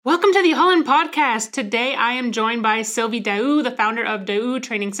to the All In Podcast. Today I am joined by Sylvie Daou, the founder of Daou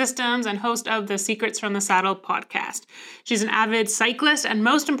Training Systems and host of the Secrets from the Saddle podcast. She's an avid cyclist and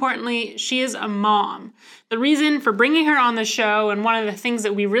most importantly, she is a mom. The reason for bringing her on the show and one of the things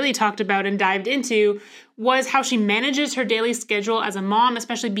that we really talked about and dived into was how she manages her daily schedule as a mom,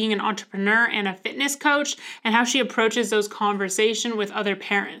 especially being an entrepreneur and a fitness coach, and how she approaches those conversations with other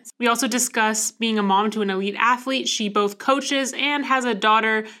parents. We also discuss being a mom to an elite athlete. She both coaches and has a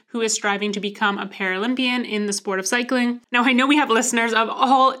daughter who is striving to become a Paralympian in the sport of cycling. Now, I know we have listeners of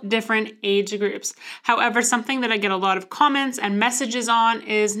all different age groups. However, something that I get a lot of comments and messages on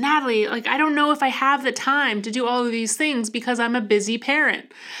is, Natalie, I don't know if I have the time to do all of these things because I'm a busy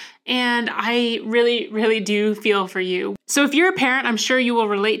parent. And I really, really do feel for you. So if you're a parent, I'm sure you will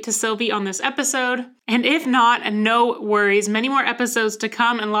relate to Sylvie on this episode. And if not, and no worries, many more episodes to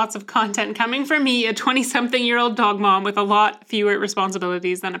come and lots of content coming from me, a 20-something-year-old dog mom with a lot fewer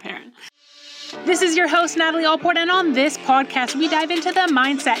responsibilities than a parent. This is your host, Natalie Allport, and on this podcast, we dive into the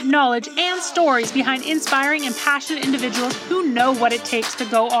mindset, knowledge, and stories behind inspiring and passionate individuals who know what it takes to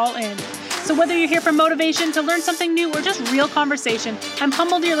go all in. So whether you're here for motivation, to learn something new, or just real conversation, I'm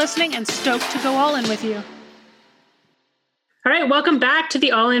humbled you're listening and stoked to go all in with you. All right, welcome back to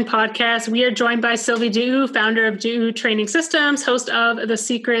the All In Podcast. We are joined by Sylvie Daou, founder of Daou Training Systems, host of the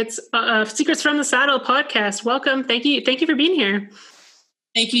Secrets from the Saddle podcast. Welcome. Thank you for being here.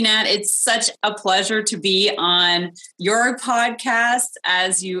 Thank you, Nat. It's such a pleasure to be on your podcast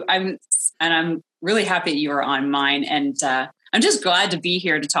I'm really happy you are on mine. And I'm just glad to be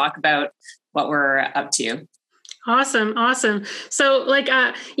here to talk about what we're up to. Awesome. So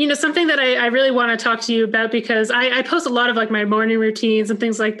something that I really want to talk to you about, because I post a lot of my morning routines and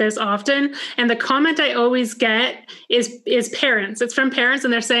things like this often. And the comment I always get is parents. It's from parents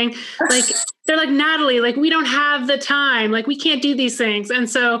and they're saying they're like, Natalie, we don't have the time, we can't do these things. And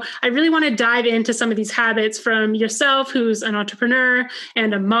so I really want to dive into some of these habits from yourself, who's an entrepreneur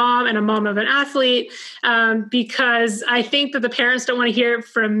and a mom of an athlete, because I think that the parents don't want to hear it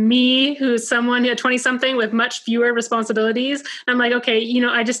from me, who's someone, a 20-something with much fewer responsibilities. And I'm like, okay,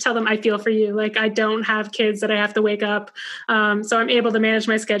 I just tell them I feel for you. I don't have kids that I have to wake up. So I'm able to manage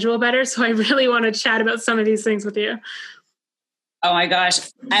my schedule better. So I really want to chat about some of these things with you. Oh my gosh.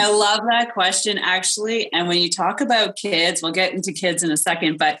 I love that question, actually. And when you talk about kids, we'll get into kids in a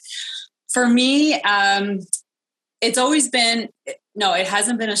second, but for me, it's always been, it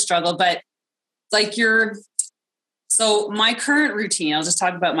hasn't been a struggle, but so my current routine, I'll just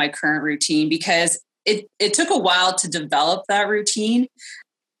talk about my current routine because it took a while to develop that routine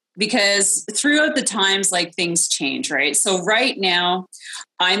because throughout the times, things change, right? So right now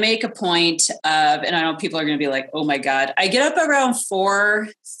I make a point of, and I know people are going to be like, oh my God, I get up around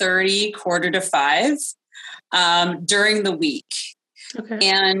 4:30, 4:45 during the week. Okay.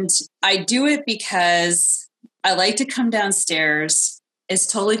 And I do it because I like to come downstairs. It's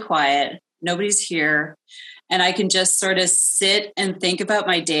totally quiet. Nobody's here. And I can just sort of sit and think about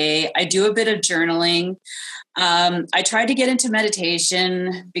my day. I do a bit of journaling. I try to get into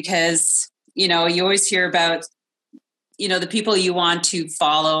meditation because, you always hear about, the people you want to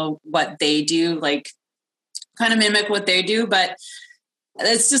follow what they do, kind of mimic what they do. But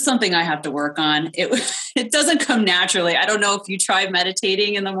it's just something I have to work on. It doesn't come naturally. I don't know if you try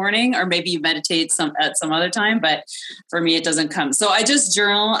meditating in the morning or maybe you meditate at some other time, but for me, it doesn't come. So I just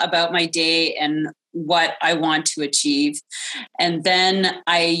journal about my day and what I want to achieve. And then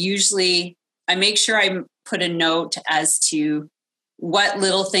I make sure I put a note as to what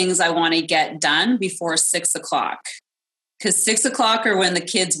little things I want to get done before 6:00, because 6:00 are when the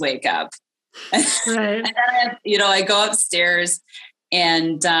kids wake up. Right. And then, I go upstairs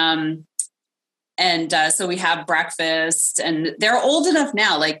and so we have breakfast and they're old enough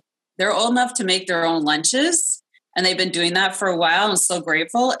now, they're old enough to make their own lunches. And they've been doing that for a while. I'm so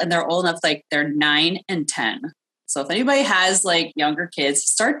grateful. And they're old enough, they're 9 and 10. So if anybody has younger kids,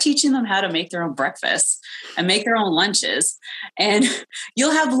 start teaching them how to make their own breakfast and make their own lunches. And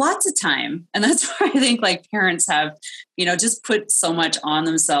you'll have lots of time. And that's why I think parents have, just put so much on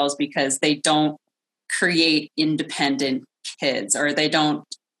themselves because they don't create independent kids or they don't,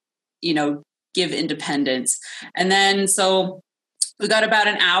 give independence. And then, so we got about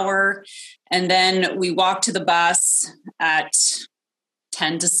an hour and then we walk to the bus at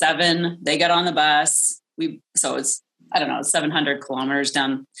 10 to 7. They get on the bus. So it's, 700 meters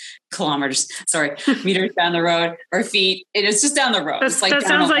down the road or feet. It is just down the road. That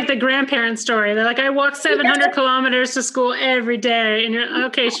sounds like the grandparent story. They're I walk 700 kilometers to school every day. And you're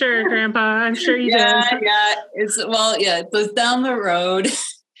okay, sure, Grandpa. I'm sure you did. Yeah. It's down the road.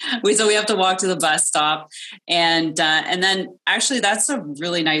 So we have to walk to the bus stop. And then actually that's a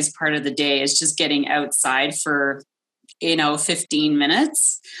really nice part of the day, is just getting outside for, 15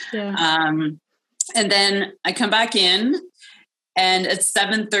 minutes. Yeah. And then I come back in, and at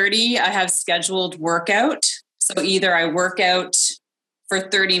 7:30, I have scheduled workout. So either I work out for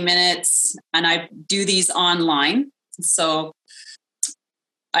 30 minutes and I do these online. So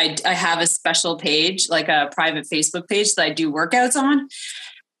I have a special page, like a private Facebook page that I do workouts on.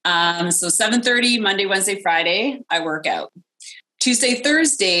 So 7:30, Monday, Wednesday, Friday, I work out. Tuesday,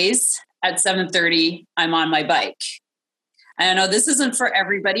 Thursdays at 7:30, I'm on my bike. I know this isn't for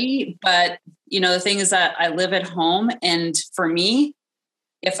everybody, but the thing is that I live at home, and for me,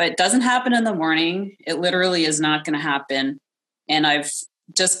 if it doesn't happen in the morning, it literally is not going to happen. And I've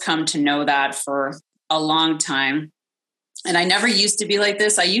just come to know that for a long time. And I never used to be like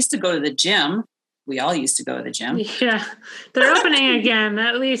this. I used to go to the gym. We all used to go to the gym. Yeah. They're opening again.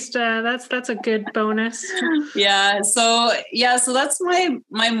 At least that's a good bonus. Yeah. So that's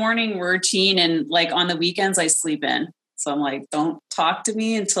my morning routine. And like on the weekends, I sleep in. So I'm like, don't talk to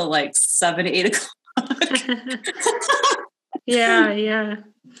me until like 7, 8 o'clock. Yeah.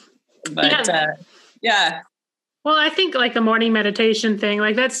 But yeah. Well, I think like the morning meditation thing,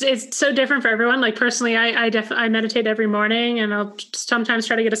 like it's so different for everyone. Like personally, I meditate every morning, and I'll sometimes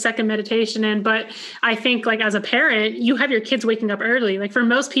try to get a second meditation in. But I think like as a parent, you have your kids waking up early. Like for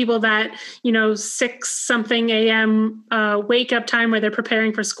most people that, 6-something a.m. Wake up time where they're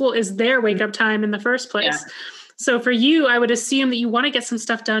preparing for school is their wake up time in the first place. Yeah. So for you, I would assume that you want to get some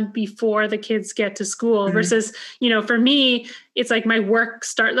stuff done before the kids get to school versus, for me, it's like my work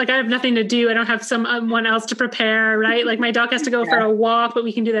start, like I have nothing to do. I don't have someone else to prepare, right? Like my dog has to go for a walk, but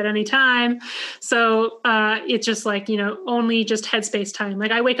we can do that anytime. So it's just like, only just headspace time.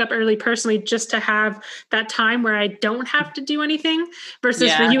 Like I wake up early personally just to have that time where I don't have to do anything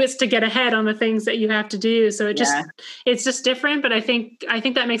versus for you, it's to get ahead on the things that you have to do. So it's just different. But I think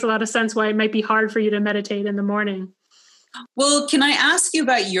that makes a lot of sense why it might be hard for you to meditate in the morning. Well, can I ask you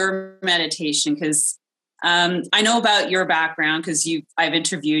about your meditation? Because I know about your background because I've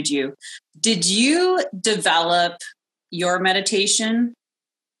interviewed you. Did you develop your meditation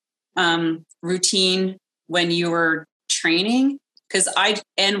routine when you were training?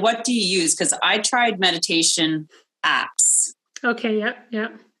 And what do you use? Because I tried meditation apps. Okay. Yep.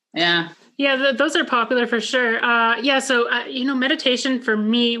 Yeah. Yeah, those are popular for sure. So, meditation for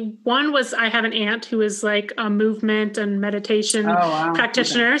me, one was I have an aunt who is like a movement and meditation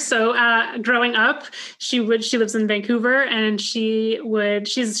practitioner. Okay. So growing up, she lives in Vancouver, and she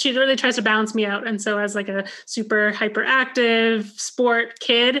really tries to balance me out. And so as like a super hyperactive sport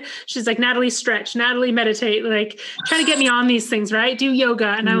kid, she's like, Natalie, stretch, Natalie, meditate, like trying to get me on these things, right? Do yoga.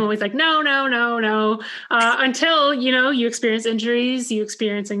 And I'm always like, no. Until, you experience injuries, you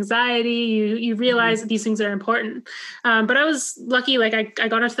experience anxiety, you realize that these things are important. But I was lucky, like I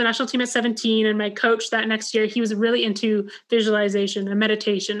got onto the national team at 17, and my coach that next year, he was really into visualization and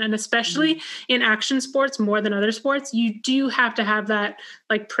meditation. And especially in action sports, more than other sports, you do have to have that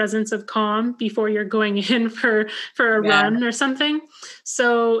like presence of calm before you're going in for a run or something.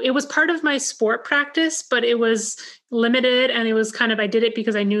 So it was part of my sport practice, but it was limited. And it was kind of, I did it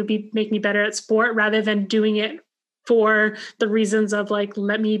because I knew it'd make me better at sport rather than doing it for the reasons of like,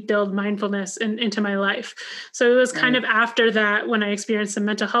 let me build mindfulness into my life. So it was kind of after that, when I experienced some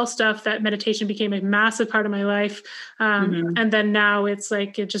mental health stuff, that meditation became a massive part of my life. And then now it's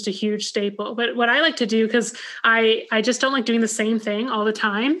like, it's just a huge staple. But what I like to do, because I just don't like doing the same thing all the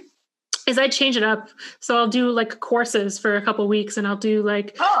time, is I change it up. So I'll do like courses for a couple of weeks, and I'll do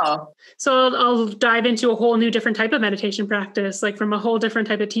like, so I'll dive into a whole new different type of meditation practice, like from a whole different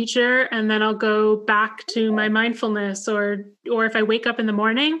type of teacher. And then I'll go back to my mindfulness, or if I wake up in the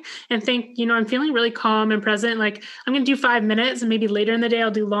morning and think, I'm feeling really calm and present, like I'm going to do 5 minutes, and maybe later in the day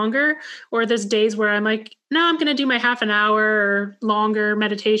I'll do longer. Or there's days where I'm like, no, I'm going to do my half an hour or longer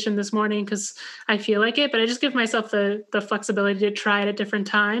meditation this morning because I feel like it. But I just give myself the flexibility to try it at different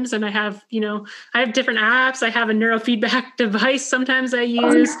times. And I have different apps. I have a neurofeedback device sometimes I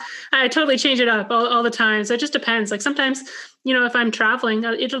use. I totally change it up all the time. So it just depends. Like sometimes, if I'm traveling,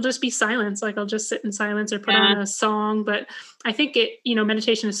 it'll just be silence. Like I'll just sit in silence or put on a song. But I think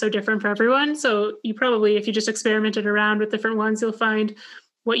meditation is so different for everyone. So you probably, if you just experimented around with different ones, you'll find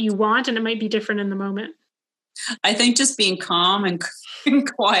what you want, and it might be different in the moment. I think just being calm and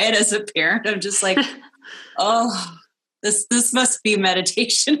quiet as a parent, I'm just like, this must be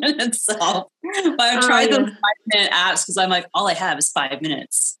meditation in itself. But I've tried those 5-minute apps because I'm like, all I have is 5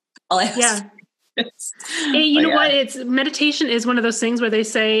 minutes. All I have is You know what? It's meditation is one of those things where they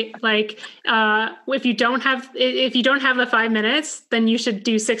say like, if you don't have the 5 minutes, then you should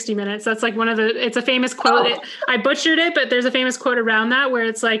do 60 minutes. That's like it's a famous quote. I butchered it, but there's a famous quote around that where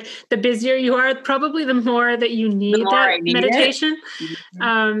it's like, the busier you are, probably the more that you need meditation.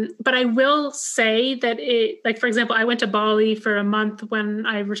 But I will say that like, for example, I went to Bali for a month when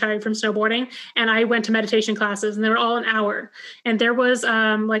I retired from snowboarding, and I went to meditation classes, and they were all an hour. And there was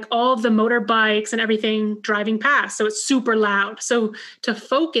like all of the motorbikes and everything driving past. So it's super loud. So to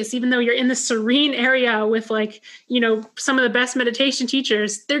focus, even though you're in the serene area with like, some of the best meditation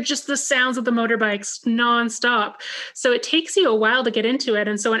teachers, they're just the sounds of the motorbikes nonstop. So it takes you a while to get into it.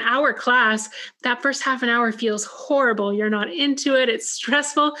 And so an hour class, that first half an hour feels horrible. You're not into it. It's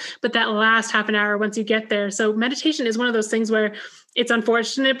stressful, but that last half an hour, once you get there. So meditation is one of those things where it's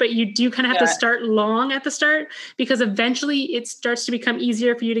unfortunate, but you do kind of have to start long at the start, because eventually it starts to become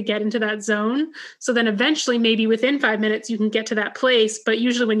easier for you to get into that zone. So then eventually, maybe within 5 minutes, you can get to that place. But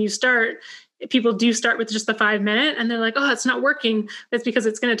usually when you start, people do start with just the 5 minute and they're like, oh, it's not working. That's because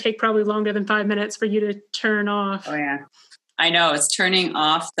it's going to take probably longer than 5 minutes for you to turn off. Oh yeah. I know, it's turning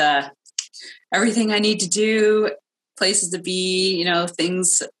off everything I need to do, places to be,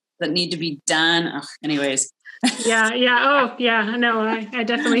 things that need to be done. Anyways. Yeah. Oh, yeah. No, I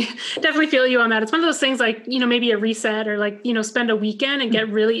definitely feel you on that. It's one of those things like, maybe a reset, or like, spend a weekend and get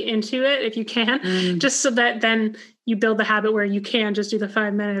really into it if you can, just so that then you build the habit where you can just do the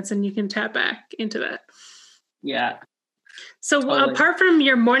 5 minutes and you can tap back into that. Yeah. So totally. Apart from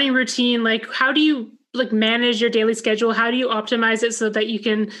your morning routine, like, how do you like manage your daily schedule? How do you optimize it so that you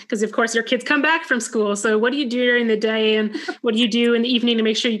can, because of course your kids come back from school. So what do you do during the day, and what do you do in the evening to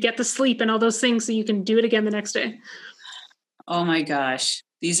make sure you get the sleep and all those things so you can do it again the next day? Oh my gosh.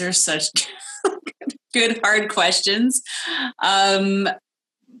 These are such good, hard questions. I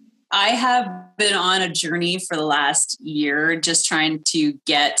have been on a journey for the last year, just trying to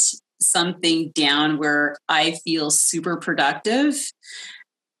get something down where I feel super productive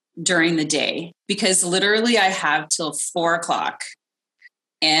during the day, because literally I have till 4:00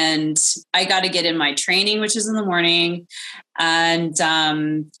 and I got to get in my training, which is in the morning. And,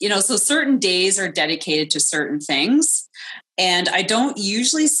 so certain days are dedicated to certain things. And I don't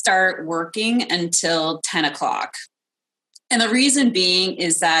usually start working until 10:00. And the reason being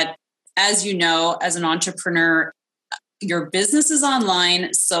is that, as you know, as an entrepreneur, your business is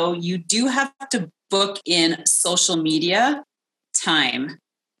online. So you do have to book in social media time.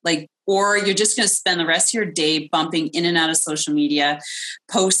 Or you're just going to spend the rest of your day bumping in and out of social media,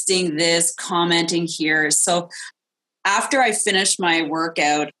 posting this, commenting here. So after I finish my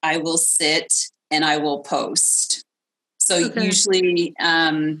workout, I will sit and I will post. So usually,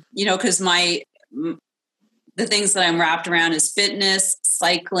 because the things that I'm wrapped around is fitness,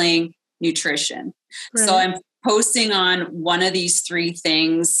 cycling, nutrition. Right. So I'm posting on one of these three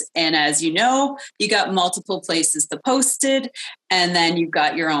things. And as you know, you got multiple places to post it. And then you've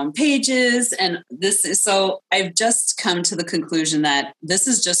got your own pages. And so I've just come to the conclusion that this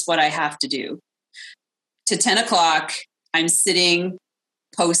is just what I have to do. To 10:00, I'm sitting,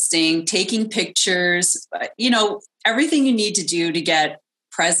 posting, taking pictures, everything you need to do to get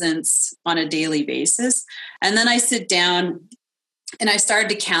presence on a daily basis. And then I sit down and I started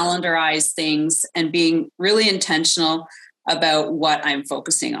to calendarize things and being really intentional about what I'm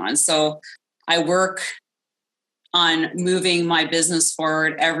focusing on. So I work on moving my business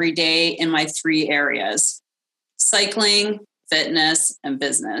forward every day in my 3 areas: cycling, fitness, and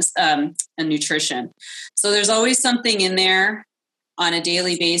business, and nutrition. So there's always something in there on a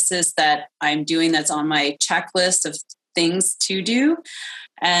daily basis that I'm doing that's on my checklist of things to do.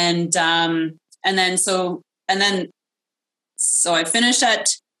 So I finish at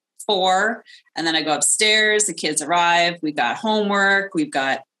 4, and then I go upstairs. The kids arrive. We've got homework. We've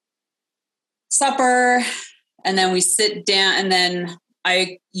got supper, and then we sit down. And then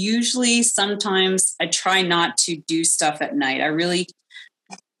sometimes I try not to do stuff at night. I really,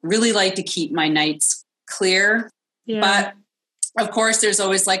 really like to keep my nights clear. Yeah. But of course, there's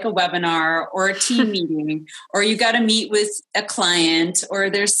always like a webinar or a team meeting, or you got to meet with a client, or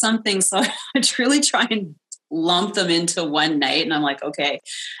there's something. So I really try and lump them into one night, and I'm like, okay.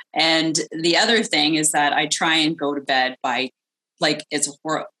 And the other thing is that I try and go to bed by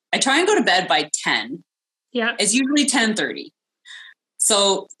 10. Yeah. It's usually 10:30.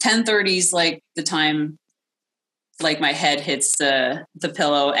 So 10:30 is like the time, like my head hits the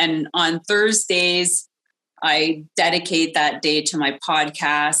pillow. And on Thursdays, I dedicate that day to my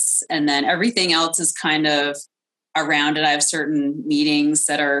podcasts, and then everything else is kind of around it. I have certain meetings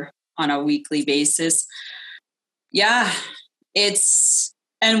that are on a weekly basis. Yeah, it's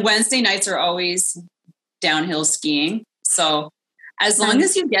And Wednesday nights are always downhill skiing. So as long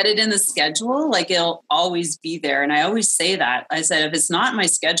as you get it in the schedule, like it'll always be there. And I always say that. I said, if it's not in my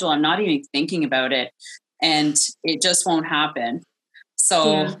schedule, I'm not even thinking about it, and it just won't happen.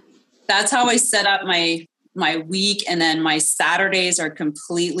 So that's how I set up my week. And then my Saturdays are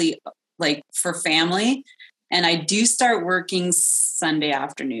completely like for family. And I do start working Sunday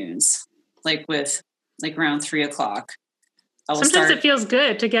afternoons, like around 3:00. Sometimes it feels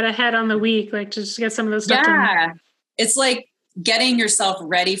good to get ahead on the week, like to just get some of those stuff done. It's like getting yourself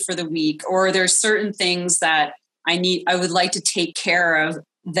ready for the week, or there's certain things that I would like to take care of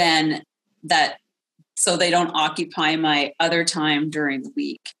then that, so they don't occupy my other time during the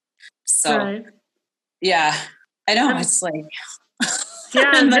week. So yeah, I know it's like,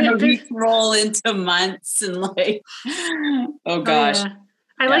 and then the weeks roll into months and like, oh gosh. Oh, yeah.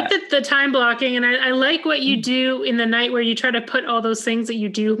 I like the time blocking, and I like what you do in the night where you try to put all those things that you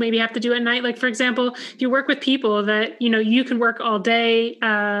do maybe have to do at night. Like, for example, if you work with people that, you can work all day,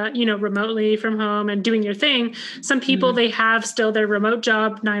 remotely from home and doing your thing. Some people, they have still their remote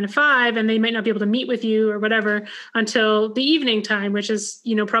job 9 to 5, and they might not be able to meet with you or whatever until the evening time, which is,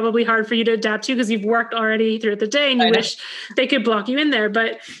 probably hard for you to adapt to because you've worked already throughout the day and you wish they could block you in there.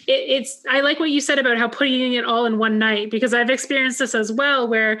 But I like what you said about how putting it all in one night, because I've experienced this as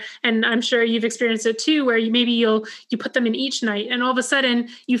well, and I'm sure you've experienced it too, where you put them in each night, and all of a sudden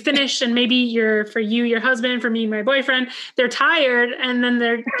you finish, and maybe your husband, for me, my boyfriend, they're tired, and then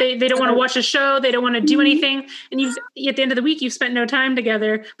they don't want to watch a show, they don't want to do anything, and at the end of the week you've spent no time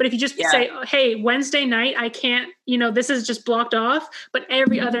together. But if you just say, hey, Wednesday night I can't, this is just blocked off, but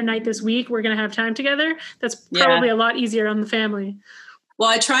every other night this week we're going to have time together, that's probably a lot easier on the family. Well,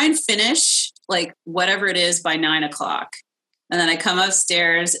 I try and finish like whatever it is by 9:00. And then I come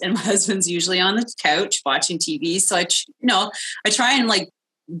upstairs, and my husband's usually on the couch watching TV. So I try and like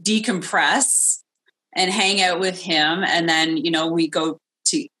decompress and hang out with him. And then, we go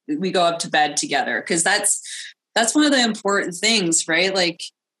up to bed together. Cause that's one of the important things, right? Like,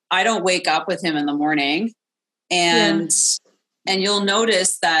 I don't wake up with him in the morning, and you'll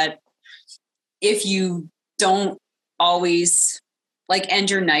notice that if you don't always like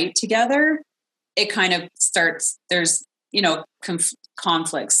end your night together, it kind of starts, there's,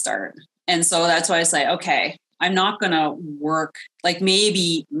 conflicts start. And so that's why I say, okay, I'm not going to work. Like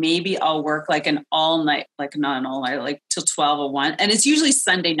maybe I'll work like an all night, like not an all night, like till 12 or 1. And it's usually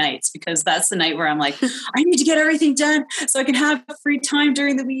Sunday nights, because that's the night where I'm like, I need to get everything done so I can have free time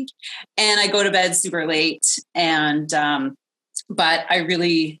during the week. And I go to bed super late. And, but I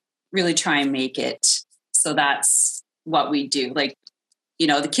really, really try and make it. So that's what we do. Like,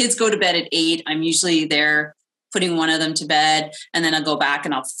 the kids go to bed at 8. I'm usually there putting one of them to bed, and then I'll go back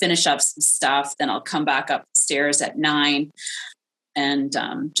and I'll finish up some stuff. Then I'll come back upstairs at 9 and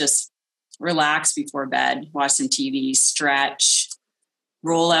just relax before bed, watch some TV, stretch,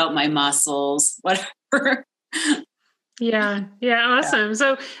 roll out my muscles, whatever. Yeah. Awesome.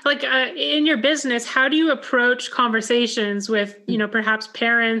 So like in your business, how do you approach conversations with, perhaps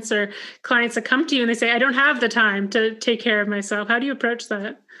parents or clients that come to you and they say, I don't have the time to take care of myself? How do you approach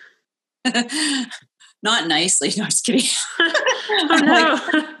that? Not nicely. No, I'm just kidding. Oh, no.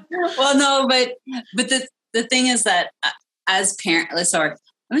 Well, no, but the thing is that as parents,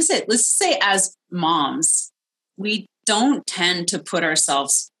 let's say as moms, we don't tend to put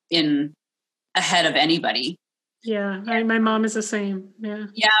ourselves in ahead of anybody. Yeah. My mom is the same. Yeah.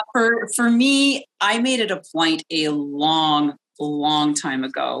 Yeah. For me, I made it a point a long time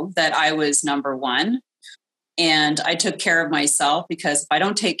ago that I was number one. And I took care of myself, because if I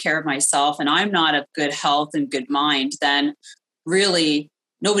don't take care of myself and I'm not of good health and good mind, then really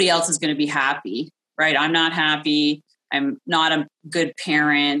nobody else is going to be happy, right? I'm not happy. I'm not a good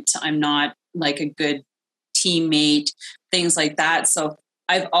parent. I'm not like a good teammate, things like that. So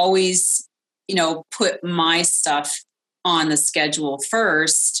I've always, put my stuff on the schedule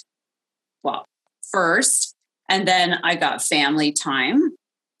first. And then I got family time,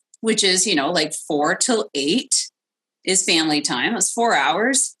 which is, like 4 till 8 is family time. It's 4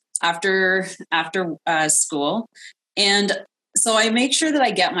 hours after school. And so I make sure that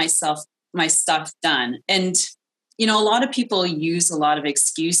I get my stuff done. And, a lot of people use a lot of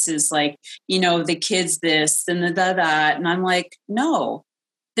excuses like, the kids this and the that. And I'm like, no,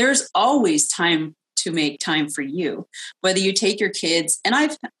 there's always time to make time for you, whether you take your kids. And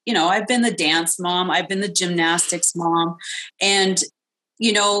I've been the dance mom, I've been the gymnastics mom, and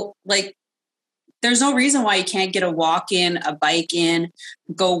like there's no reason why you can't get a walk in, a bike in,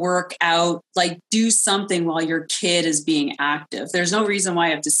 go work out, like do something while your kid is being active. There's no reason why I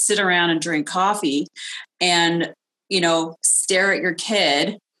have to sit around and drink coffee and, stare at your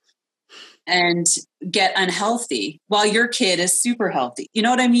kid and get unhealthy while your kid is super healthy. You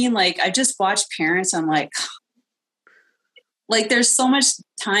know what I mean? Like, I just watch parents. I'm like there's so much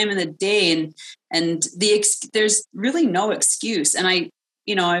time in the day and there's really no excuse. And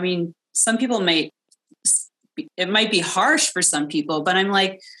some people it might be harsh for some people, but I'm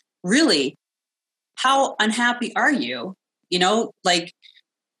like, really, how unhappy are you? Like,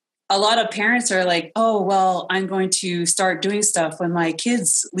 a lot of parents are like, oh, well, I'm going to start doing stuff when my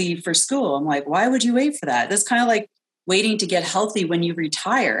kids leave for school. I'm like, why would you wait for that? That's kind of like waiting to get healthy when you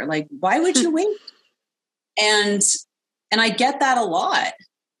retire. Like, why would you wait? And I get that a lot.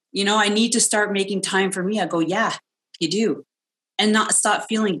 I need to start making time for me. I go, yeah, you do. And not stop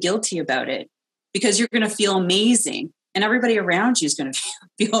feeling guilty about it, because you're going to feel amazing. And everybody around you is going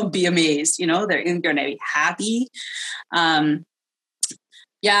to be amazed. They're going to be happy.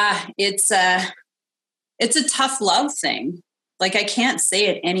 Yeah, it's a tough love thing. Like, I can't say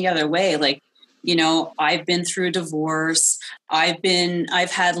it any other way. Like, I've been through a divorce. I've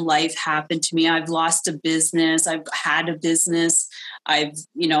had life happen to me. I've lost a business. I've had a business. I've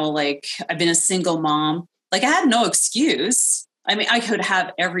been a single mom. Like, I had no excuse. I mean, I could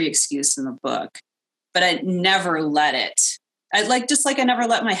have every excuse in the book, but I never let it. I never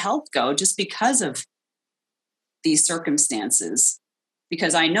let my health go just because of these circumstances.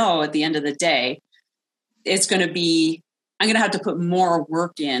 Because I know at the end of the day, I'm going to have to put more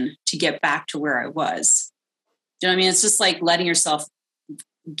work in to get back to where I was. Do you know what I mean? It's just like letting yourself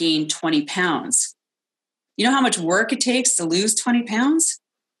gain 20 pounds. You know how much work it takes to lose 20 pounds?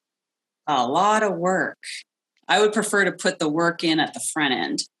 A lot of work. I would prefer to put the work in at the front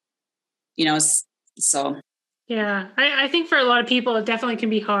end, so. Yeah, I think for a lot of people, it definitely can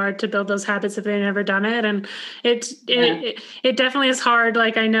be hard to build those habits if they've never done it. And it definitely is hard.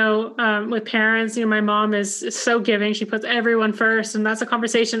 Like, I know with parents, my mom is so giving. She puts everyone first. And that's a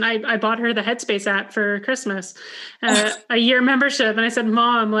conversation. I bought her the Headspace app for Christmas, a year membership. And I said,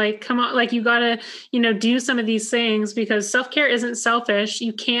 Mom, like, come on, like, you got to, do some of these things, because self-care isn't selfish.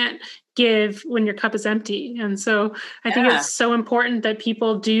 You can't give when your cup is empty. And so I think it's so important that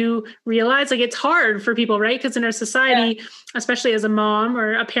people do realize, like, it's hard for people, right? Because in our society, especially as a mom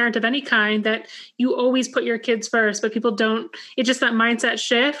or a parent of any kind, that you always put your kids first, but people don't. It's just that mindset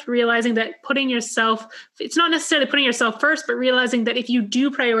shift, realizing that it's not necessarily putting yourself first, but realizing that if you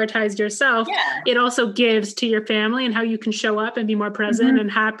do prioritize yourself, it also gives to your family and how you can show up and be more present and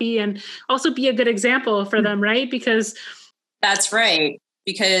happy, and also be a good example for them, right? Because that's right.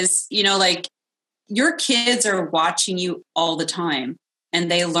 Because, like, your kids are watching you all the time,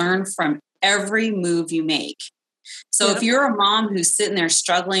 and they learn from every move you make. So if you're a mom who's sitting there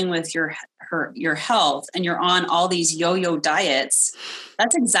struggling with your health, and you're on all these yo-yo diets,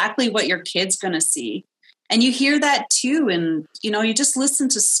 that's exactly what your kid's going to see. And you hear that too. And, you just listen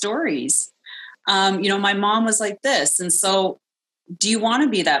to stories. My mom was like this. And so do you want to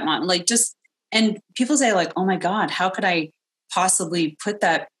be that mom? And people say, like, oh my God, how could I possibly put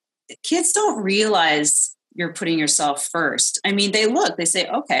that? Kids don't realize you're putting yourself first. I mean, they say,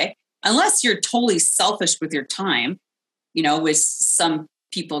 okay, unless you're totally selfish with your time, which some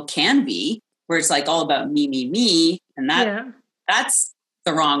people can be, where it's like all about me, and that's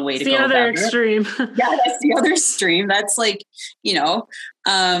the wrong way to go. The other extreme. That's the other extreme. That's like,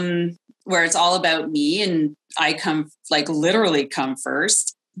 where it's all about me, and I literally come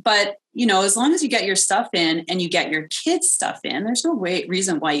first. But, as long as you get your stuff in and you get your kids' stuff in, there's no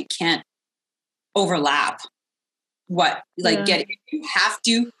reason why you can't overlap. You have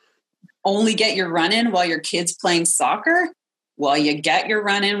to only get your run in while your kid's playing soccer. Well, you get your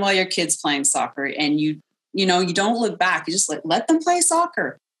run in while your kid's playing soccer, and you don't look back. You just let them play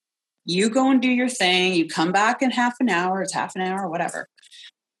soccer. You go and do your thing. You come back in half an hour. It's half an hour, whatever.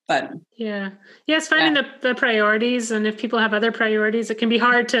 But it's finding the priorities. And if people have other priorities, it can be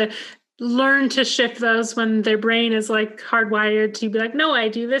hard to learn to shift those when their brain is like hardwired to be like, no, I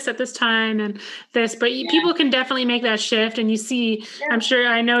do this at this time and this, but people can definitely make that shift. And you see,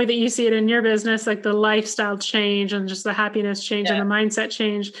 I know that you see it in your business, like the lifestyle change and just the happiness change and the mindset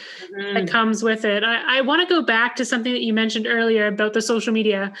change that comes with it. I want to go back to something that you mentioned earlier about the social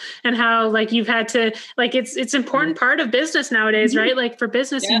media and how like you've had to, like, it's important part of business nowadays, right? Like for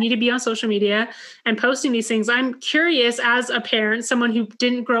business, you need to be on social media and posting these things. I'm curious, as a parent, someone who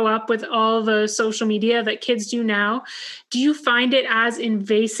didn't grow up with all the social media that kids do now, do you find it as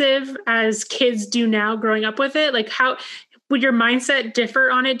invasive as kids do now growing up with it? Like, how would your mindset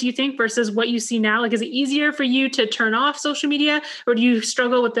differ on it, do you think, versus what you see now? Like, is it easier for you to turn off social media, or do you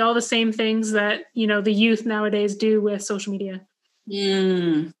struggle with all the same things that, the youth nowadays do with social media?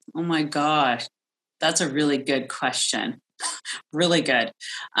 Oh my gosh. That's a really good question. Really good.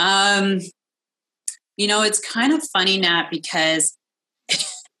 It's kind of funny, Nat, because,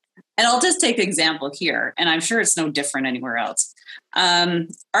 and I'll just take an example here, and I'm sure it's no different anywhere else.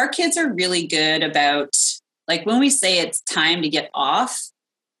 Our kids are really good about, like, when we say it's time to get off,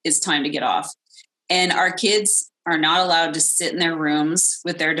 it's time to get off. And our kids are not allowed to sit in their rooms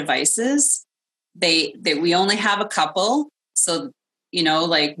with their devices. We only have a couple. So,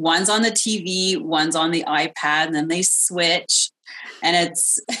 like, one's on the TV, one's on the iPad, and then they switch. But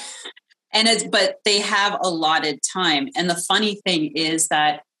they have allotted time. And the funny thing is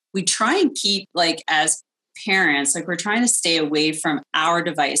that we try and keep, like, as parents, like, we're trying to stay away from our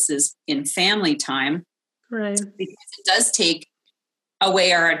devices in family time. Right. Because it does take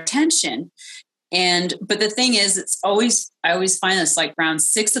away our attention. But the thing is, I always find this, like, around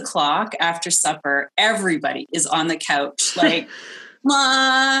 6:00 after supper, everybody is on the couch, like,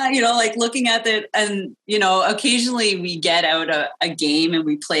 like, looking at it. And, occasionally we get out a game and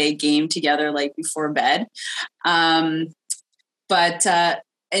we play a game together, like, before bed. But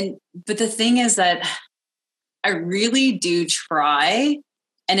the thing is that I really do try,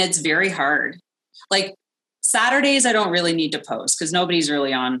 and it's very hard. Like, Saturdays, I don't really need to post because nobody's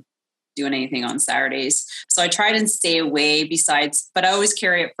really on doing anything on Saturdays. So I try to stay away but I always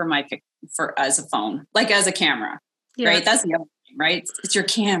carry it as a phone, like, as a camera, right? That's the other thing, right? It's your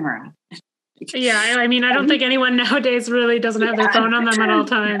camera. Yeah. I mean, I don't think anyone nowadays really doesn't have their phone on them at all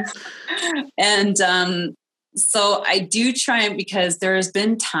times. And, so I do try, because there's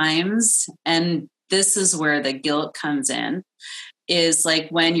been times, and this is where the guilt comes in, is like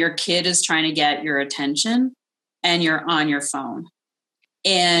when your kid is trying to get your attention and you're on your phone.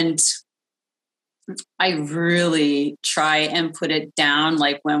 And I really try and put it down,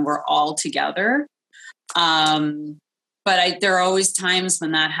 like, when we're all together. But there are always times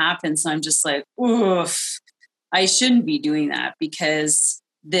when that happens. And I'm just like, oof, I shouldn't be doing that, because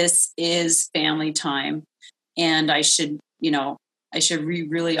this is family time. And I should be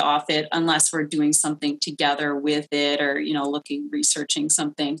really off it unless we're doing something together with it, or, researching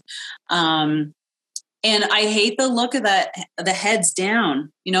something. And I hate the look of the heads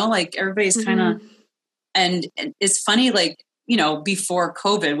down, like, everybody's kind of, and it's funny, like, before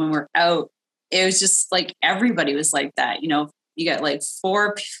COVID, when we're out, it was just like, everybody was like that. You got like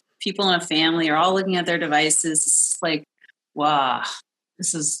 4 people in a family are all looking at their devices. It's like, wow,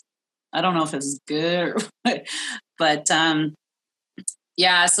 I don't know if it's good or what, but,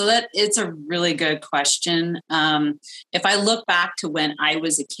 yeah, so that it's a really good question. If I look back to when I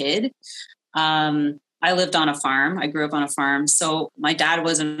was a kid, I lived on a farm. I grew up on a farm. So my dad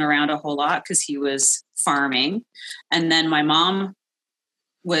wasn't around a whole lot because he was farming. And then my mom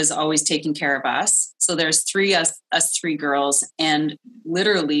was always taking care of us. So there's us 3 girls. And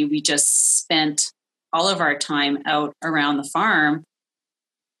literally we just spent all of our time out around the farm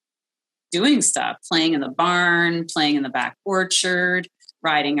doing stuff, playing in the barn, playing in the back orchard,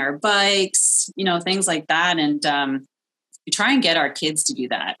 riding our bikes, things like that. And we try and get our kids to do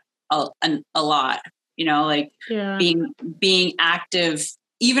that a lot. Being active,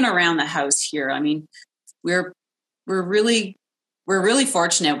 even around the house here. I mean, we're really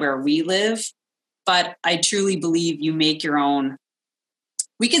fortunate where we live, but I truly believe you make your own.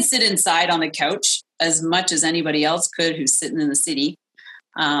 We could sit inside on the couch as much as anybody else could who's sitting in the city.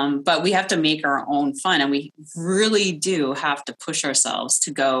 But we have to make our own fun, and we really do have to push ourselves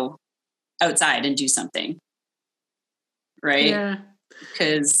to go outside and do something. Right. Yeah.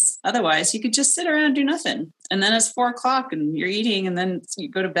 Because otherwise you could just sit around and do nothing. And then it's 4:00 and you're eating, and then you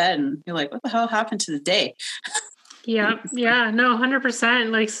go to bed and you're like, what the hell happened to the day? Yeah. No,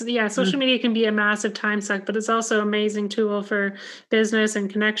 100%. Like, social media can be a massive time suck, but it's also an amazing tool for business and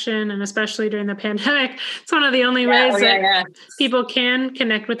connection. And especially during the pandemic, it's one of the only ways that people can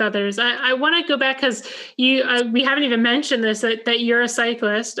connect with others. I want to go back because we haven't even mentioned this, that you're a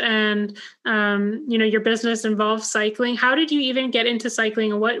cyclist, and, your business involves cycling. How did you even get into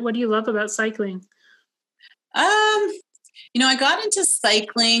cycling, and what do you love about cycling? I got into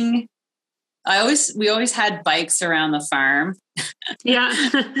cycling. We always had bikes around the farm. Yeah.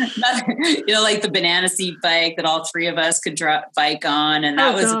 Like the banana seat bike that all 3 of us could bike on. And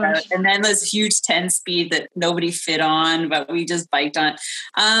that and then this huge 10-speed that nobody fit on, but we just biked on.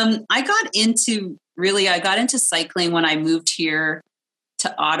 I got into cycling when I moved here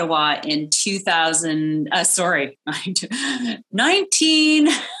to Ottawa in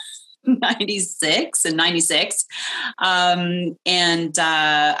 1996 and 96.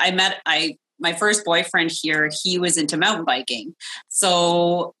 My first boyfriend here, he was into mountain biking.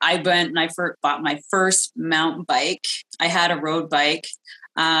 So I went and bought my first mountain bike. I had a road bike.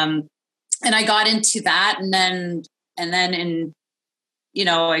 and I got into that. And then in,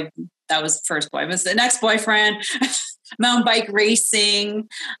 that was the first boy, was the next boyfriend, mountain bike racing,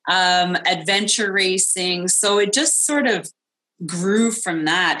 adventure racing. So it just sort of grew from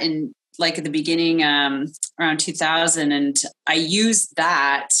that. And like at the beginning, around 2000, and I used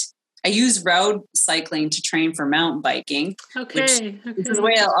road cycling to train for mountain biking, which is the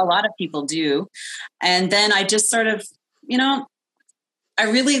way a lot of people do. And then I just sort of, I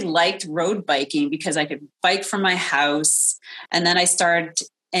really liked road biking because I could bike from my house. And then I started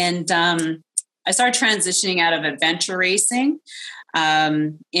transitioning out of adventure racing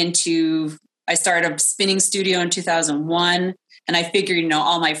into, I started a spinning studio in 2001. And I figured,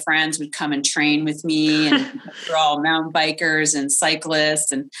 all my friends would come and train with me, and they're all mountain bikers and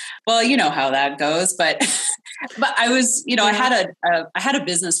cyclists, and well, you know how that goes. But I was, I had a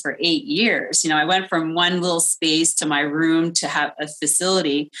business for 8 years. I went from one little space to my room to have a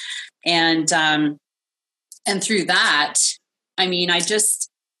facility, and through that, I just,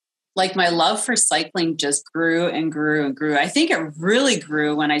 like, my love for cycling just grew and grew and grew. I think it really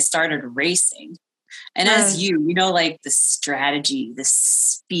grew when I started racing. And as like the strategy, the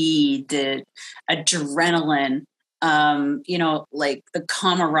speed, the adrenaline, like the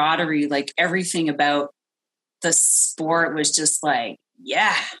camaraderie, like everything about the sport was just like,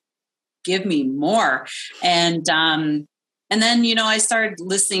 yeah, give me more. And then, I started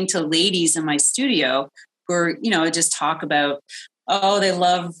listening to ladies in my studio who are, just talk about, oh, they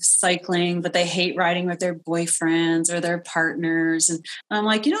love cycling, but they hate riding with their boyfriends or their partners. And I'm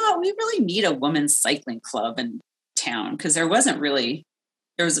like, we really need a women's cycling club in town, because there was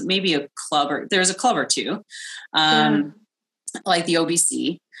maybe a club, or there was a club or two, like the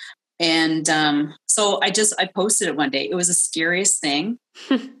OBC. And so I posted it one day. It was the scariest thing.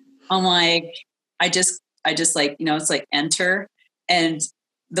 I'm like, I just like, it's like enter, and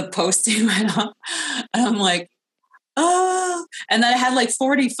the posting went up, and I'm like, oh, and then I had like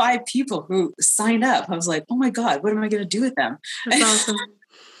 45 people who signed up. I was like, oh my God, what am I going to do with them? That's awesome.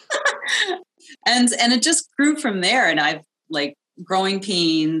 and it just grew from there. And I've like growing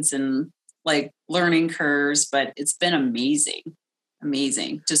pains and like learning curves, but it's been amazing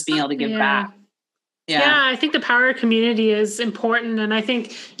just being able to give back. Yeah, I think the power of community is important. And I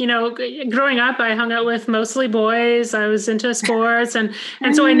think, growing up, I hung out with mostly boys. I was into sports. And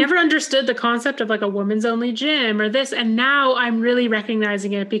so I never understood the concept of like a women's only gym or this. And now I'm really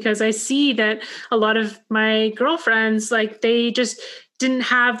recognizing it, because I see that a lot of my girlfriends, like, they just didn't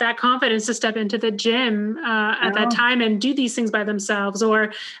have that confidence to step into the gym at that time and do these things by themselves,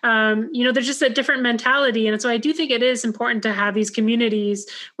 or, there's just a different mentality. And so I do think it is important to have these communities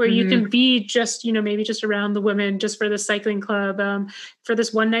where you can be just, maybe just around the women, just for the cycling club, for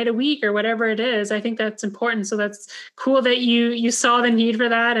this one night a week or whatever it is. I think that's important. So that's cool that you saw the need for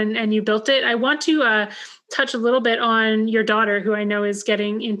that and you built it. I want to touch a little bit on your daughter, who I know is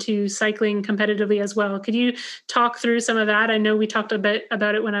getting into cycling competitively as well. Could you talk through some of that? I know we talked a bit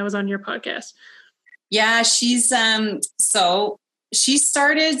about it when I was on your podcast. Yeah, she's so she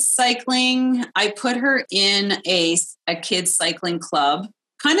started cycling. I put her in a kids cycling club.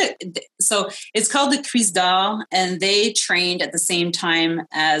 So it's called the Cuisse d'Or, and they trained at the same time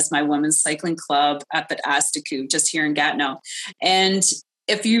as my women's cycling club up at Asticook, just here in Gatineau. And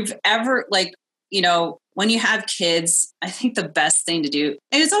if you've ever, like, when you have kids, I think the best thing to do,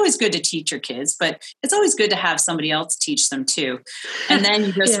 and it's always good to teach your kids, but it's always good to have somebody else teach them too. And then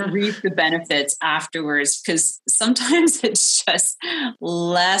you just reap the benefits afterwards, because sometimes it's just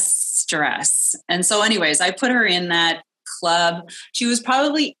less stress. And so anyways, I put her in that club. She was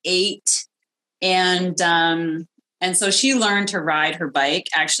probably 8. And so she learned to ride her bike.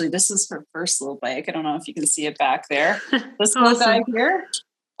 Actually, this is her first little bike. I don't know if you can see it back there. This little guy here.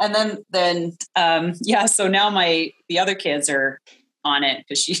 And then, so now the other kids are on it,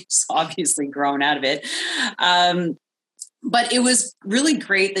 because she's obviously grown out of it. But it was really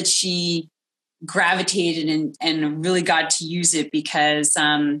great that she gravitated and really got to use it, because,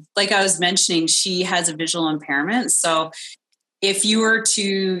 like I was mentioning, she has a visual impairment. So if you were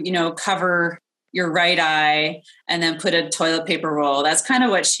to, cover your right eye and then put a toilet paper roll, that's kind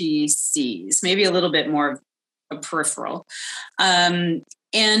of what she sees, maybe a little bit more of a peripheral.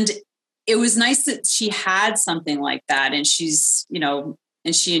 And it was nice that she had something like that, and she's,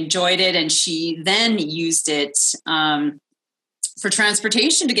 and she enjoyed it, and she then used it for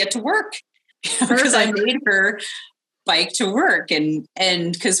transportation to get to work, because I made her bike to work, and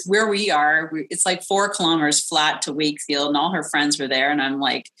because where we are, it's like 4 kilometers flat to Wakefield, and all her friends were there, and I'm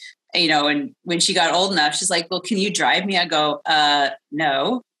like, and when she got old enough, she's like, well, can you drive me? I go,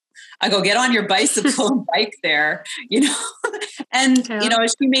 no. I go, get on your bicycle and bike there, and,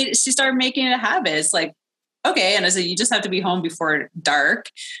 she started making it a habit. It's like, okay. And I said, you just have to be home before dark.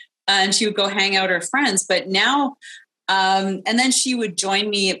 And she would go hang out with her friends. But now, and then she would join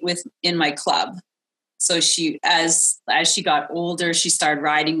me in my club. So as she got older, she started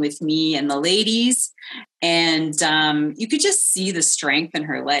riding with me and the ladies, and you could just see the strength in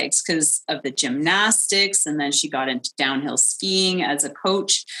her legs because of the gymnastics. And then she got into downhill skiing as a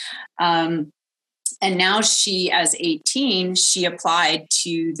coach. And now as 18, she applied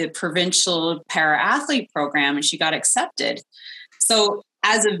to the provincial para-athlete program and she got accepted. So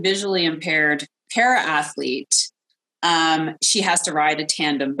as a visually impaired para-athlete, she has to ride a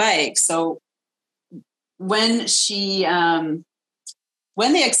tandem bike. So when they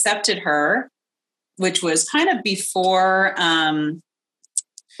accepted her, which was kind of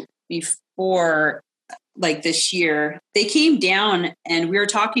before like this year, they came down and we were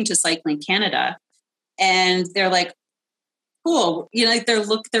talking to Cycling Canada, and they're like, cool,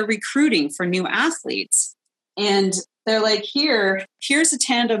 they're recruiting for new athletes, and they're like, here's a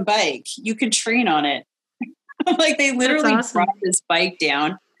tandem bike, you can train on it. Like, they literally brought this bike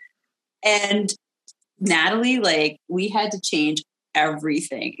down, and Natalie, like, we had to change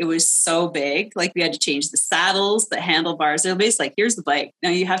everything. It was so big. Like, we had to change the saddles, the handlebars. They're basically like, here's the bike.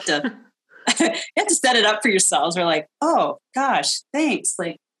 Now you have to, set it up for yourselves. We're like, oh gosh, thanks.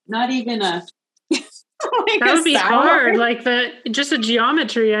 Like, not even a, like that would be hard. Like just the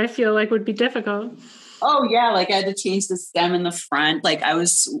geometry, I feel like would be difficult. Oh yeah. Like, I had to change the stem in the front. Like, I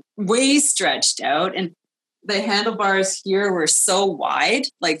was way stretched out, and the handlebars here were so wide,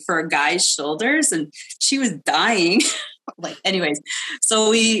 like for a guy's shoulders, and she was dying. Like, anyways,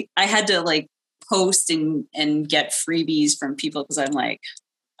 so I had to like post and get freebies from people because I'm like,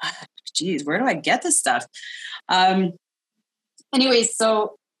 geez, where do I get this stuff? Anyways,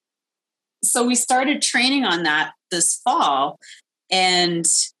 so we started training on that this fall, and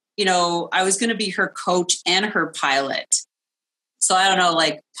I was going to be her coach and her pilot. So I don't know,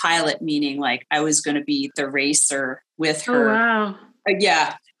 like, pilot meaning like I was going to be the racer with her. Oh, wow.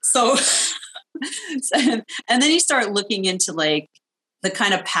 Yeah. So, and then you start looking into like the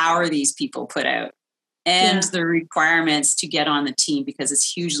kind of power these people put out and the requirements to get on the team, because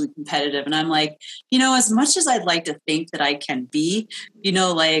it's hugely competitive. And I'm like, as much as I'd like to think that I can be,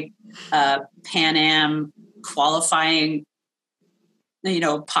 like Pan Am qualifying,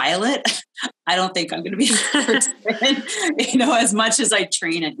 pilot, I don't think I'm going to be the person, as much as I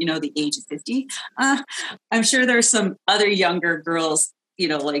train at, the age of 50. I'm sure there's some other younger girls,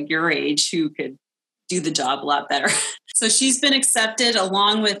 like your age, who could do the job a lot better. So she's been accepted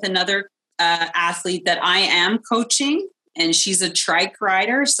along with another athlete that I am coaching, and she's a trike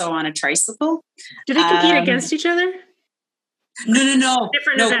rider, so on a tricycle. Do they compete against each other? No.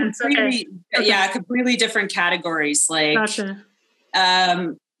 Different events. Okay. Yeah, completely different categories. Like, gotcha.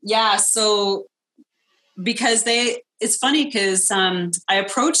 So because it's funny because I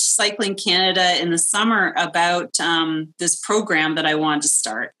approached Cycling Canada in the summer about this program that I wanted to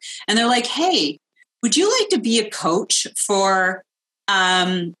start, and they're like, hey, would you like to be a coach for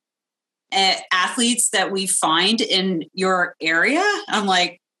athletes that we find in your area? I'm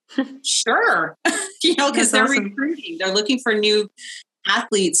like, sure. Because they're awesome. Recruiting. They're looking for new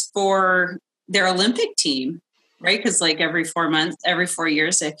athletes for their Olympic team, right? Because like every 4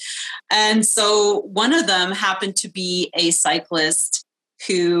 years. And so one of them happened to be a cyclist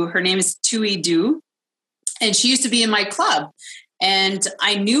her name is Tui Du, and she used to be in my club. And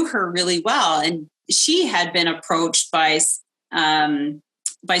I knew her really well. And she had been approached by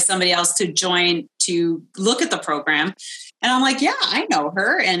somebody else to look at the program. And I'm like, yeah, I know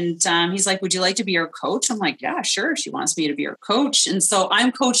her. And he's like, would you like to be her coach? I'm like, yeah, sure. She wants me to be her coach. And so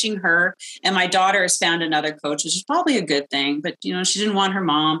I'm coaching her, and my daughter has found another coach, which is probably a good thing, but she didn't want her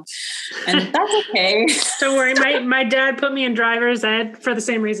mom, and that's okay. Don't worry. My dad put me in driver's ed for the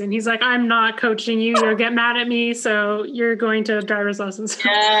same reason. He's like, I'm not coaching you. You'll get mad at me. So you're going to driver's lessons.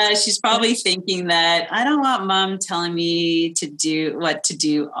 Yeah. She's probably thinking that I don't want mom telling me what to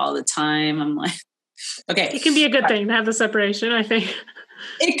do all the time. I'm like, okay. It can be a good thing to have the separation, I think.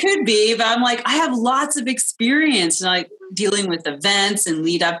 It could be, but I'm like, I have lots of experience, like dealing with events and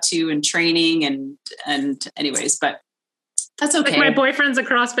lead up to and training and anyways, but that's okay. Like, my boyfriend's a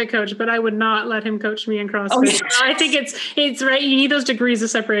CrossFit coach, but I would not let him coach me in CrossFit. Oh, yeah. I think it's right. You need those degrees of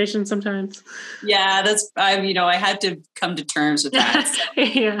separation sometimes. Yeah, I had to come to terms with that. So,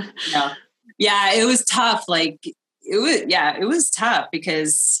 yeah, it was tough. Like it was tough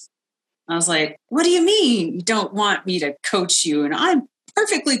because I was like, what do you mean you don't want me to coach you? And I'm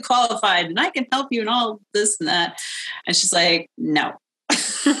perfectly qualified and I can help you and all this and that. And she's like, no.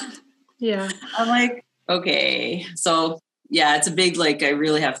 Yeah. I'm like, okay. So yeah, it's a big, like,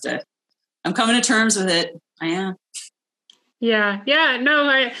 I'm coming to terms with it. I am. Yeah. No,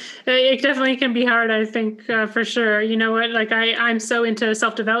 it definitely can be hard, I think, for sure. You know what, like I'm so into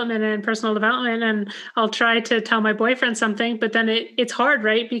self-development and personal development, and I'll try to tell my boyfriend something, but then it's hard,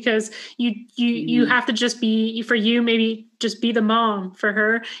 right? Because you have to just be, for you, maybe just be the mom. For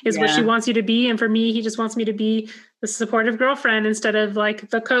her is what she wants you to be. And for me, he just wants me to be the supportive girlfriend instead of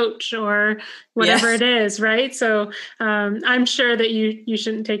like the coach or whatever it is. Right. So I'm sure that you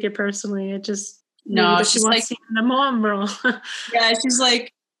shouldn't take it personally. It just, maybe that she wants to see the mom role. Yeah, she's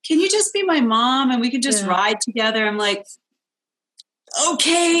like, can you just be my mom and we can just ride together? I'm like,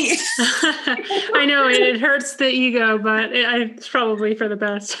 okay. I know it hurts the ego, but it's probably for the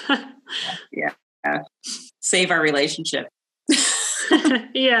best. Yeah. Save our relationship.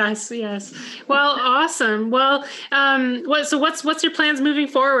 Yes. Well, awesome. Well, what's your plans moving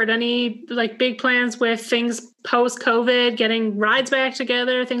forward? Any like big plans with things post COVID, getting rides back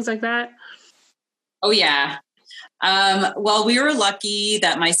together, things like that? Oh yeah. Well, we were lucky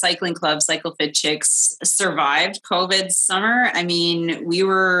that my cycling club, Cycle Fit Chicks, survived COVID summer. I mean, we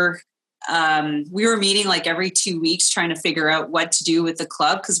were meeting like every 2 weeks trying to figure out what to do with the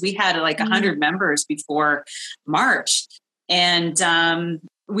club, because we had like 100 members before March. And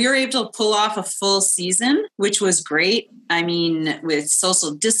we were able to pull off a full season, which was great. I mean, with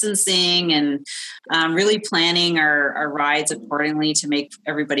social distancing and really planning our rides accordingly to make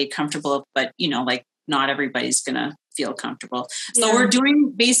everybody comfortable. But, like, not everybody's going to feel comfortable. So we're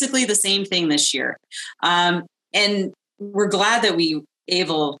doing basically the same thing this year. And we're glad that we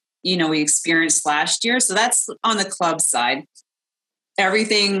experienced last year. So that's on the club side.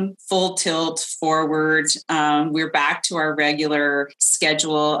 Everything full tilt forward. We're back to our regular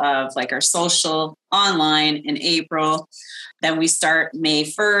schedule of like our social online in April. Then we start May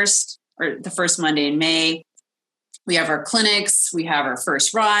 1st, or the first Monday in May. We have our clinics, we have our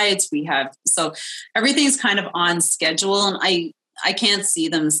first rides, so everything's kind of on schedule, and I can't see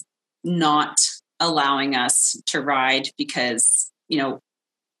them not allowing us to ride, because,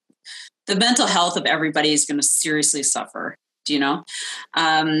 the mental health of everybody is going to seriously suffer. They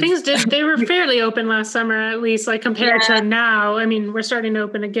were fairly open last summer, at least, like compared to now. I mean, we're starting to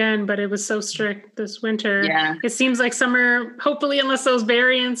open again, but it was so strict this winter. Yeah. It seems like summer, hopefully, unless those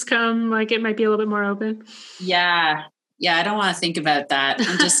variants come, like it might be a little bit more open. Yeah. I don't want to think about that.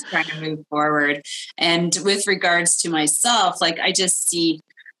 I'm just trying to move forward. And with regards to myself, like I just see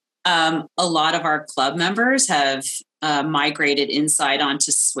a lot of our club members have migrated inside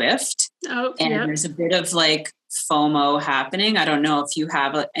onto Swift. Oh, and there's a bit of like FOMO happening. I don't know if you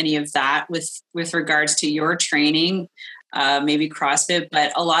have any of that with regards to your training, maybe CrossFit,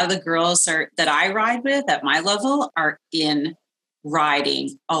 but a lot of the girls that I ride with at my level are in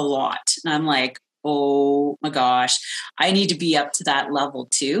riding a lot. And I'm like, oh my gosh, I need to be up to that level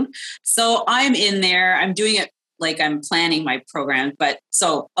too. So I'm in there, I'm doing it like I'm planning my program, but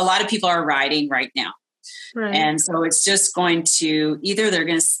so a lot of people are riding right now. Right. And so it's just going to, either they're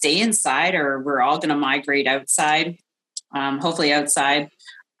going to stay inside or we're all going to migrate outside, hopefully outside.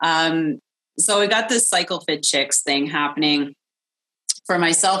 So we got this Cycle Fit Chicks thing happening. For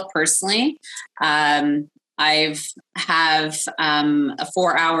myself personally, I have a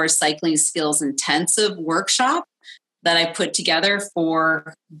 4-hour cycling skills intensive workshop that I put together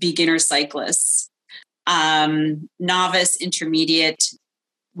for beginner cyclists, novice, intermediate.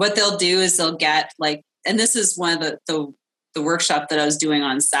 What they'll do is they'll get like, and this is one of the workshop that I was doing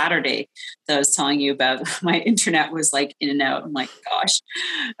on Saturday that I was telling you about. My internet was like in and out. I'm like, gosh.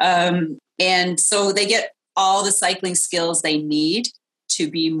 And so they get all the cycling skills they need to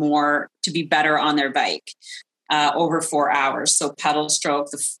be better on their bike over 4 hours. So pedal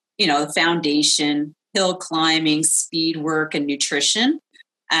stroke, the foundation, hill climbing, speed work, and nutrition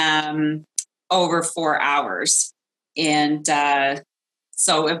over 4 hours. And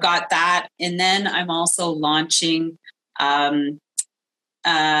so I've got that. And then I'm also launching an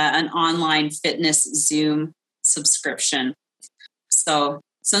online fitness Zoom subscription. So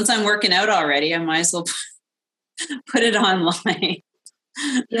since I'm working out already, I might as well put it online.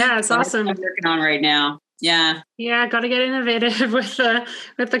 Yeah, it's awesome. I'm working on right now. Yeah. Got to get innovative with the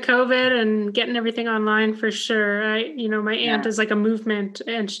COVID and getting everything online for sure. My aunt is like a movement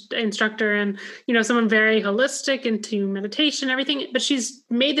instructor, and someone very holistic into meditation, everything. But she's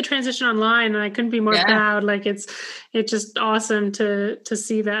made the transition online, and I couldn't be more proud. Like it's just awesome to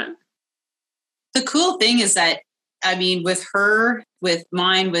see that. The cool thing is that, I mean, with her, with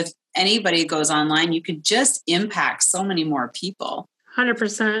mine, with anybody who goes online, you could just impact so many more people.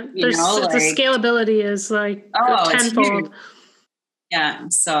 100%. The scalability is like tenfold. Yeah.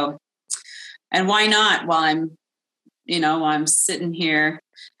 So And why not while I'm sitting here?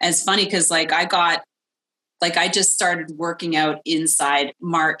 And it's funny because I just started working out inside.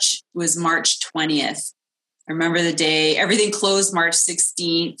 March 20th. I remember the day, everything closed March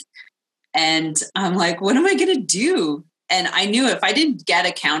 16th. And I'm like, what am I going to do? And I knew if I didn't get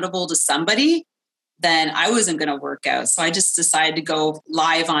accountable to somebody, then I wasn't going to work out. So I just decided to go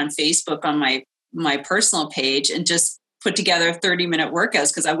live on Facebook on my personal page and just put together 30-minute workouts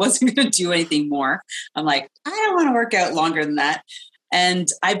because I wasn't going to do anything more. I'm like, I don't want to work out longer than that. And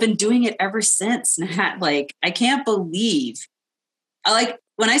I've been doing it ever since. Like, I can't believe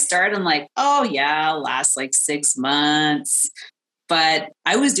when I started, I'm like, oh yeah, I'll last like 6 months. But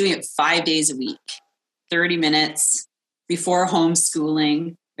I was doing it 5 days a week, 30 minutes before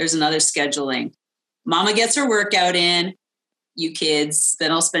homeschooling. There's another scheduling. Mama gets her workout in, you kids,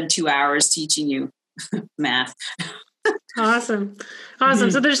 then I'll spend 2 hours teaching you math. Awesome. Mm-hmm.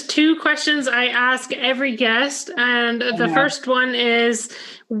 So there's 2 questions I ask every guest. And the first one is,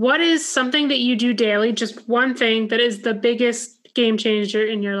 what is something that you do daily, just one thing that is the biggest game changer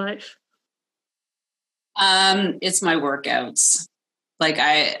in your life? It's my workouts. Like,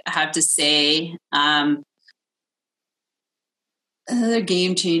 I have to say, other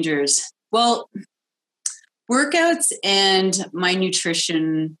game changers. Well, workouts and my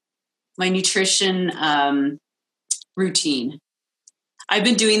nutrition routine. I've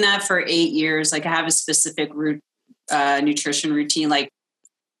been doing that for 8 years. Like, I have a specific nutrition routine, like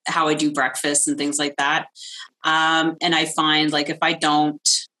how I do breakfast and things like that. And I find, like, if I don't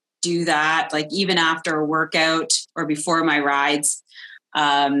do that, like even after a workout or before my rides,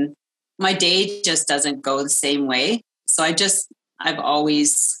 my day just doesn't go the same way. So I've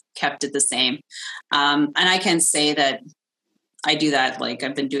always kept it the same. And I can say that I do that. Like,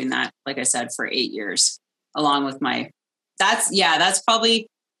 I've been doing that, like I said, for 8 years, along with that's probably,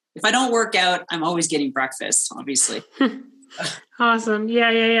 if I don't work out, I'm always getting breakfast, obviously. Awesome.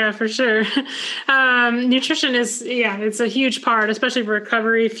 Yeah, for sure. Nutrition is, it's a huge part, especially for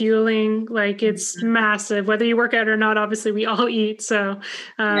recovery, fueling. Like, it's massive, whether you work out or not. Obviously we all eat. So,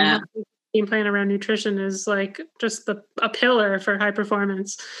 game plan around nutrition is like just a pillar for high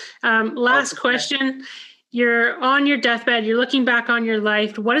performance. Last question. You're on your deathbed. You're looking back on your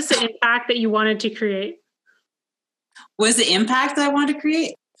life. What is the impact that you wanted to create? What is the impact that I wanted to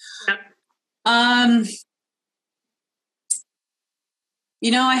create? Yep.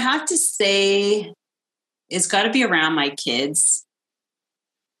 I have to say it's got to be around my kids.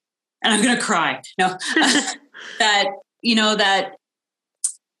 And I'm going to cry. No, that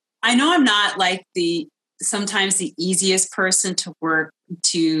I know I'm not like sometimes the easiest person to work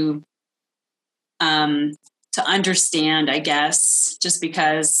to understand, I guess, just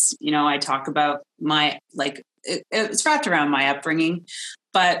because, I talk about my, like, it's wrapped around my upbringing,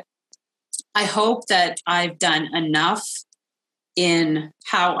 but I hope that I've done enough in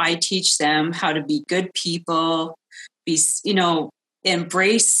how I teach them how to be good people,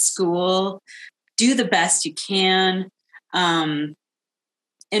 embrace school, do the best you can,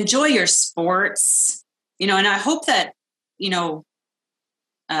 enjoy your sports, and I hope that,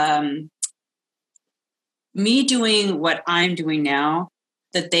 me doing what I'm doing now,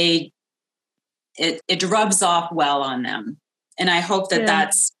 that it rubs off well on them. And I hope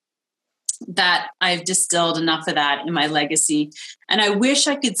that I've distilled enough of that in my legacy. And I wish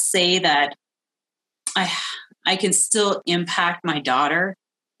I could say that I can still impact my daughter,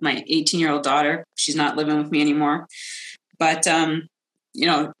 my 18-year-old daughter. She's not living with me anymore. But,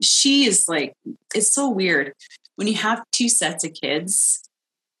 she is like, it's so weird. When you have 2 sets of kids,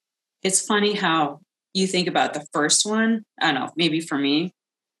 it's funny how you think about the first one. I don't know, maybe for me,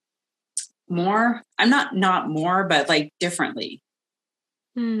 more. I'm not more, but like differently.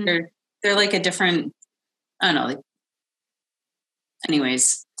 They're like a different, I don't know. Like,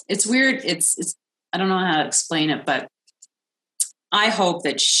 anyways, it's weird. It's I don't know how to explain it, but I hope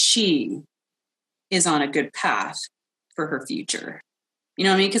that she is on a good path for her future. You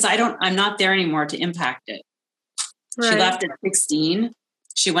know what I mean? Because I'm not there anymore to impact it. Right. She left at 16.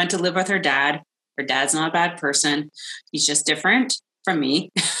 She went to live with her dad. Her dad's not a bad person. He's just different from me.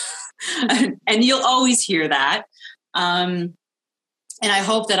 And you'll always hear that. And I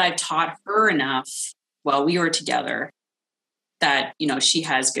hope that I've taught her enough while we were together that, she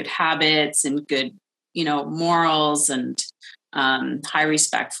has good habits and good, morals and high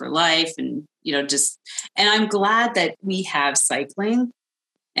respect for life. And, and I'm glad that we have cycling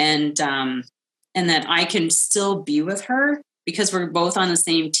and that I can still be with her because we're both on the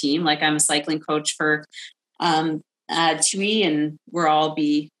same team. Like, I'm a cycling coach for TUI and we'll all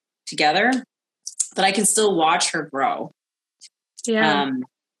be together, but I can still watch her grow. Yeah.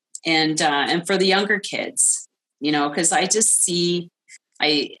 and for the younger kids, because I just see,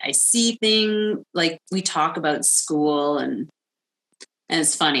 I see things like we talk about school, and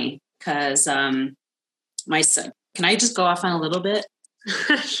it's funny because my son, can I just go off on a little bit?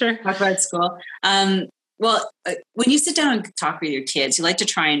 Sure. Talk about school. Well, when you sit down and talk with your kids, you like to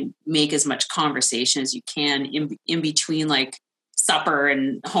try and make as much conversation as you can in between, like supper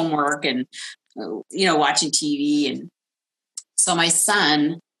and homework and, watching TV. And so my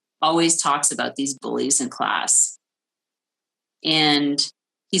son always talks about these bullies in class. And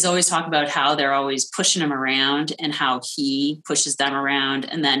he's always talking about how they're always pushing him around and how he pushes them around,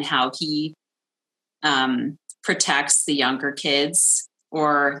 and then how he protects the younger kids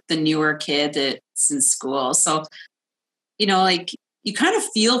or the newer kid that's in school. So, like you kind of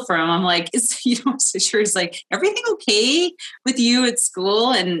feel for him. I'm like, so sure. He's like, everything okay with you at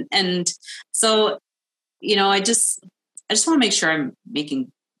school? And so, I just want to make sure I'm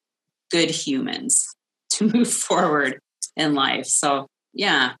making good humans to move forward in life. So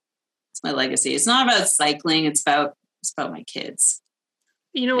yeah, it's my legacy. It's not about cycling. It's about my kids.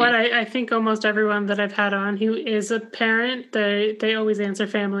 You know what? I think almost everyone that I've had on who is a parent, they always answer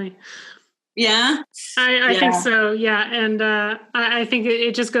family. Yeah. I think so. Yeah. And I think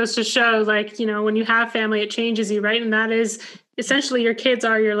it just goes to show, like, when you have family, it changes you, right? And that is essentially your kids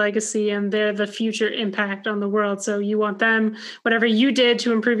are your legacy, and they're the future impact on the world. So you want them, whatever you did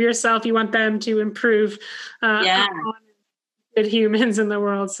to improve yourself, you want them to improve good humans in the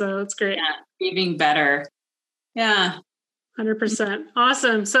world. So it's great. Yeah. Being better. Yeah. 100%.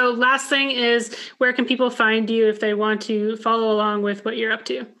 Awesome. So last thing is, where can people find you if they want to follow along with what you're up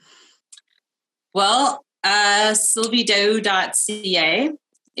to? Well, sylviedaou.ca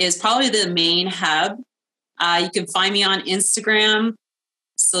is probably the main hub. You can find me on Instagram,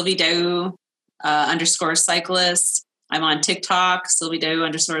 sylviedaou _cyclist. I'm on TikTok, sylviedaou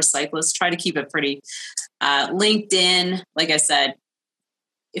 _cyclist. Try to keep it pretty. LinkedIn, like I said,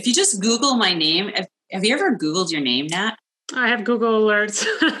 if you just Google my name, have you ever Googled your name, Nat? I have Google alerts.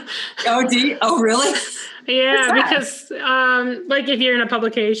 Oh, do you? Oh, really? Yeah, because like if you're in a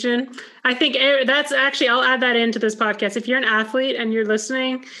publication, I think that's actually, I'll add that into this podcast. If you're an athlete and you're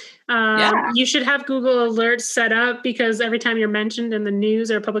listening, you should have Google Alerts set up, because every time you're mentioned in the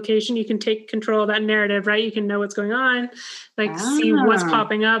news or publication, you can take control of that narrative, right? You can know what's going on, see what's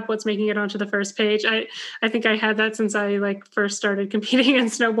popping up, what's making it onto the first page. I think I had that since I first started competing in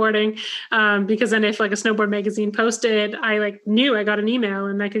snowboarding, because then if like a snowboard magazine posted, I knew I got an email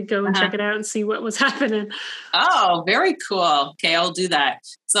and I could go and check it out and see what was happening. Oh, very cool. Okay, I'll do that.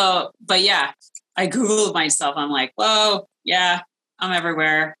 So, but yeah, I Googled myself. I'm like, whoa, yeah. I'm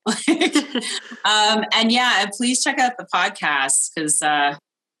everywhere. And please check out the podcast, because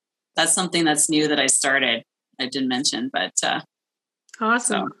that's something that's new that I started. I didn't mention, but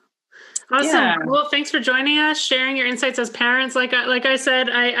awesome. Awesome. Yeah. Well, thanks for joining us, sharing your insights as parents. Like I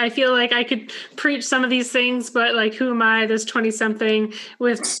said, I feel like I could preach some of these things, but who am I, this 20-something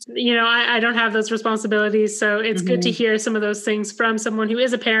with, I don't have those responsibilities. So it's good to hear some of those things from someone who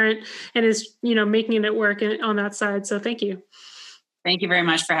is a parent and is, making it work on that side. So thank you. Thank you very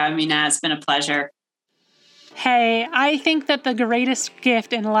much for having me, Nat. It's been a pleasure. Hey, I think that the greatest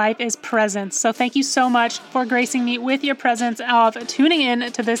gift in life is presence. So thank you so much for gracing me with your presence of tuning in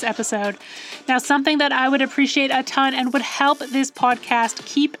to this episode. Now, something that I would appreciate a ton and would help this podcast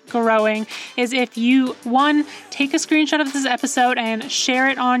keep growing is if you, one, take a screenshot of this episode and share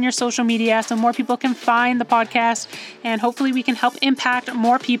it on your social media so more people can find the podcast, and hopefully we can help impact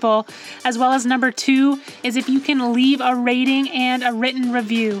more people. As well as number two is if you can leave a rating and a written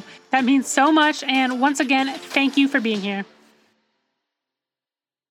review. That means so much. And once again, thank you for being here.